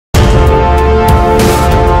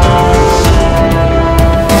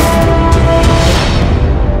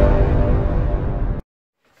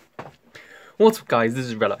What's up guys, this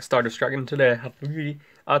is Relic Stardust Dragon. Today I have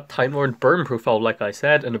a Timelord burn profile like I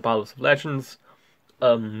said in the Battles of Legends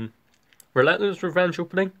Relentless Revenge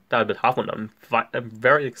opening that I've been having. I'm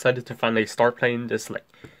very excited to finally start playing this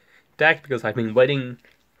deck because I've been waiting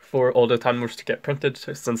for all the Timelords to get printed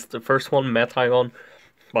since the first one, Metaion,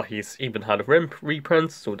 but he's even had a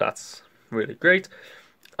reprint, so that's really great.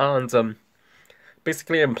 And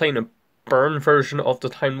basically I'm playing a burn version of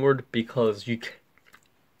the Timelord because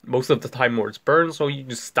most of the Time Lords burn, so you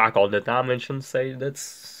just stack all the damage and say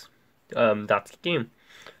that's the game.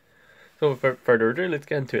 So without further ado, let's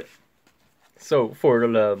get into it. So for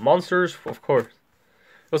the monsters, of course.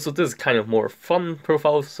 Also, this is kind of more fun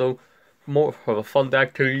profile, so more of a fun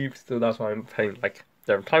deck to use. So that's why I'm playing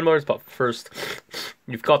different Time Lords. But first,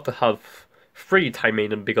 you've got to have free Time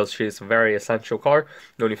Maiden because she's a very essential card.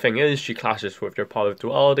 The only thing is, she clashes with your Pot of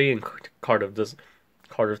Duality and card of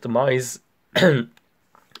Demise.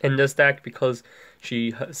 In this deck because she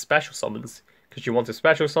has special summons. Because you want to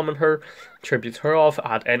special summon her, tribute her off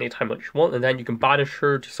at any time that you want, and then you can banish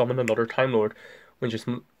her to summon another Time Lord.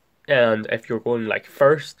 And if you're going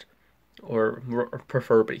first, or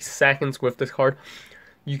preferably seconds with this card,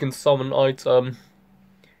 you can summon out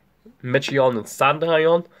Michion and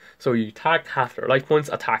Sandaion. So you attack, half their life points,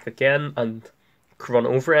 attack again, and run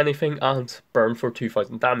over anything, and burn for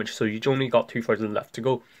 2000 damage. So you've only got 2000 left to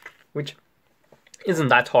go, which isn't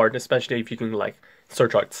that hard, especially if you can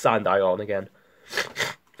search out Sandaion again,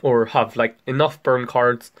 or have enough burn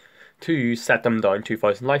cards to set them down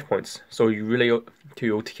 2000 life points. So you really,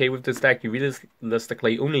 to OTK with this deck, you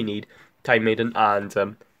realistically only need Time Maiden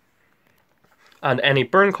and any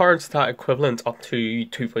burn cards that equivalent up to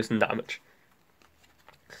 2000 damage.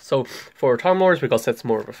 So for Time Lords, because it's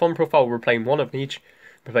more of a fun profile, we're playing one of each.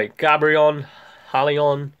 We play Gabrion,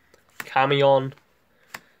 Halion, Camion,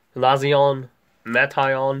 Lazion,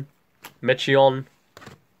 Metaion, Michion,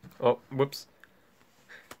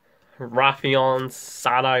 Raphion,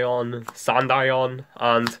 Sandaion,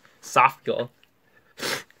 and Saphion,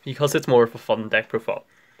 because it's more of a fun deck profile.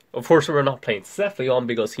 Of course, we're not playing Cephion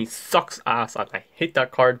because he sucks ass, and I hate that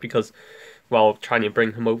card because while trying to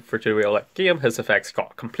bring him over to the real game, his effects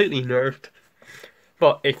got completely nerfed.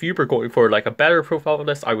 But if you were going for a better profile of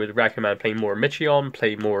this, I would recommend playing more Michion,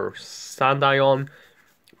 play more Sandaion,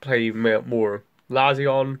 play more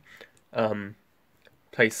Lazion,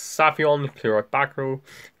 play Saphion, clear out back row.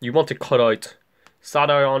 You want to cut out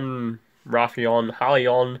Sandaion, Raphion,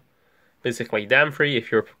 Halion, basically them three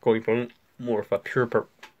if you're going for more of a pure,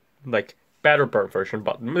 better burn version.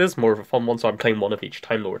 But this is more of a fun one, so I'm playing one of each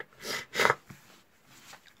Time Lord.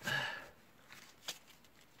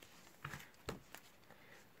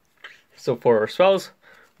 So for our spells,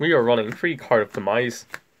 we are running 3 Card of Demise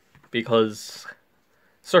because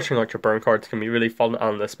searching out your burn cards can be really fun,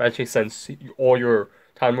 and especially since all your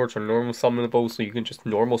Time Lords are normal summonable, so you can just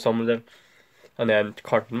normal summon them, and then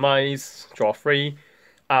Card of Demise, draw 3,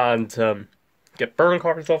 and get burn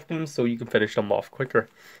cards off them, so you can finish them off quicker.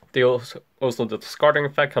 They also the discarding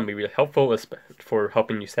effect can be really helpful for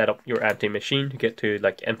helping you set up your empty machine to get to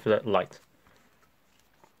infinite light.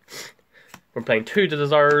 We're playing 2 The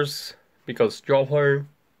Desires because draw power.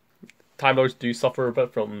 Time Lords do suffer a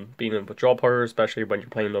bit from being in with draw power, especially when you're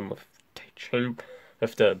playing them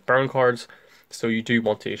with the burn cards. So you do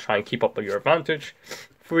want to try and keep up with your advantage.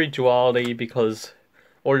 3 Duality because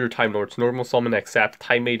all your Time Lords normal summon except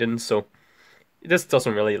Time Maiden, so this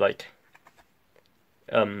doesn't really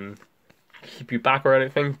keep you back or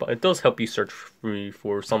anything, but it does help you search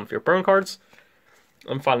for some of your burn cards.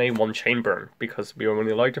 And finally 1 Chain Burn because we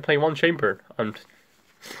only like to play 1 Chain Burn, and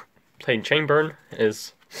playing Chain Burn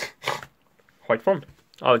is quite fun.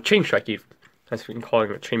 Chain Strike even, as we can call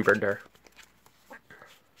it, Chain Burn there.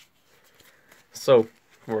 So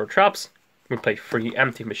for our traps, we play free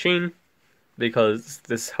Empty Machine because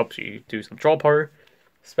this helps you do some draw power,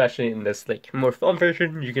 especially in this more fun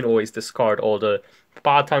version. You can always discard all the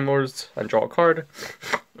bad Time Lords and draw a card,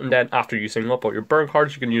 and then after using up all your burn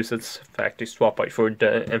cards, you can use its effect to swap out for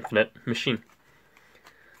the Infinite Machine.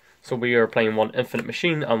 So we are playing 1 Infinite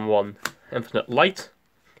Machine and 1 Infinite Light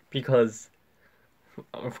because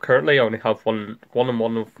currently I only have one and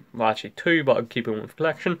one of, well, actually 2, but I'm keeping 1 for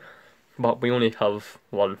collection. But we only have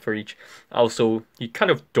 1 for each. Also, you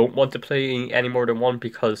kind of don't want to play any more than 1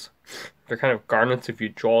 because they're kind of garnets if you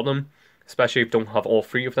draw them, especially if you don't have all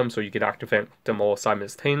 3 of them, so you can activate them all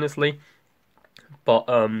simultaneously. But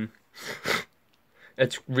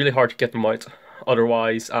it's really hard to get them out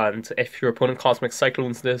otherwise, and if your opponent Cosmic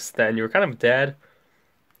Cyclones this, then you're kind of dead.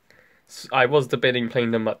 So I was debating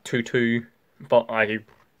playing them at 2-2, but I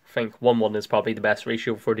think 1-1 is probably the best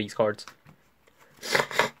ratio for these cards.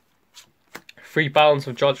 free balance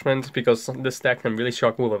of judgment because this deck can really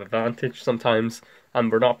struggle with advantage sometimes, and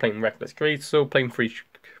we're not playing reckless greed, so playing free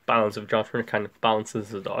balance of judgment kind of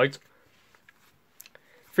balances it out.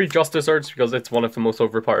 Free justice urge because it's one of the most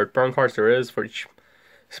overpowered burn cards there is for each,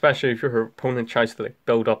 especially if your opponent tries to like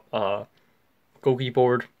build up a Gogi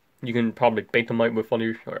board. You can probably bait them out with one of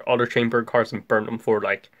your other chamber cards and burn them for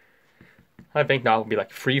like, I think that would be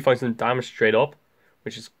like 3,000 damage straight up,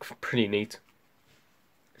 which is pretty neat.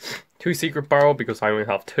 2 secret barrel because I only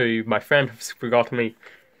have 2. My friend has forgotten me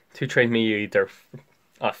to trade me either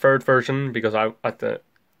a third version because I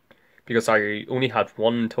only had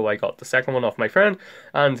one until I got the second one off my friend,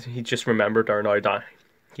 and he just remembered there now that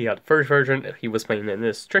he had the first version he was playing in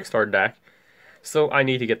this Trickstar deck, so I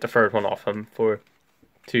need to get the third one off him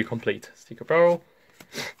to complete secret barrel.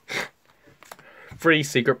 Free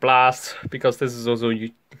secret blast because this is also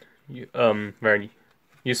very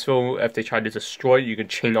useful. If they try to destroy it, you can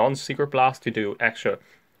chain on secret blast to do extra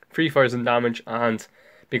 3,000 damage, and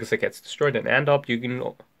because it gets destroyed and end up, you can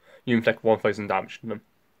inflict 1,000 damage to them.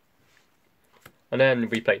 And then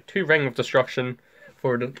we play 2 Ring of Destruction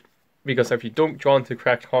because if you don't draw into the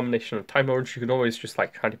correct combination of Time Lords, you can always just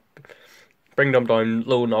like try to bring them down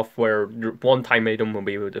low enough where one time item will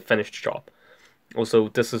be able to finish the job. Also,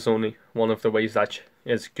 this is only one of the ways that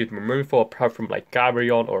is good removal apart from like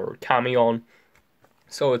Gabrion or Camion.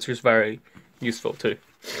 So it's just very useful too.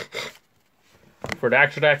 For the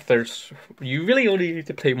extra deck, you really only need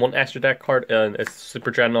to play one extra deck card, and it's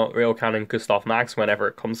Super General Rail Cannon Gustav Max whenever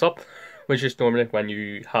it comes up, which is normally when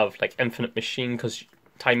you have like Infinite Machine, because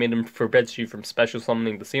Time Item forbids you from special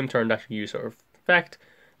summoning the same turn that you use your effect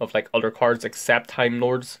of like other cards except Time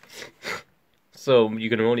Lords. So you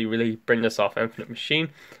can only really bring this off Infinite Machine.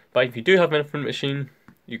 But if you do have Infinite Machine,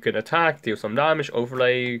 you can attack, deal some damage,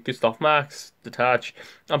 overlay, Gustav Max, detach,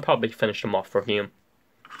 and probably finish them off for game.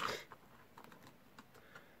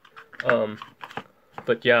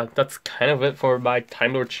 But yeah, that's kind of it for my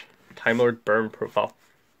Time Lord burn profile.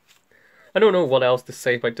 I don't know what else to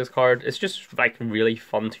say about this card. It's just like really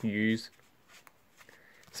fun to use,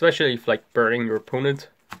 especially if like burning your opponent.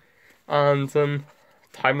 And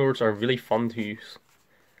Time Lords are really fun to use.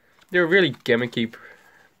 They're a really gimmicky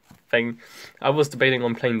thing. I was debating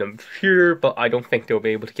on playing them here, but I don't think they'll be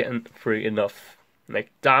able to get through enough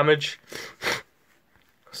like damage.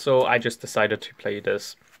 So I just decided to play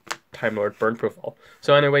this Time Lord burn profile.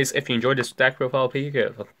 So anyways, if you enjoyed this deck profile, please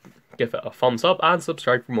give it a thumbs up and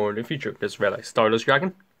subscribe for more in the future. This is Red Eye Starless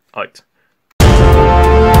Dragon, out.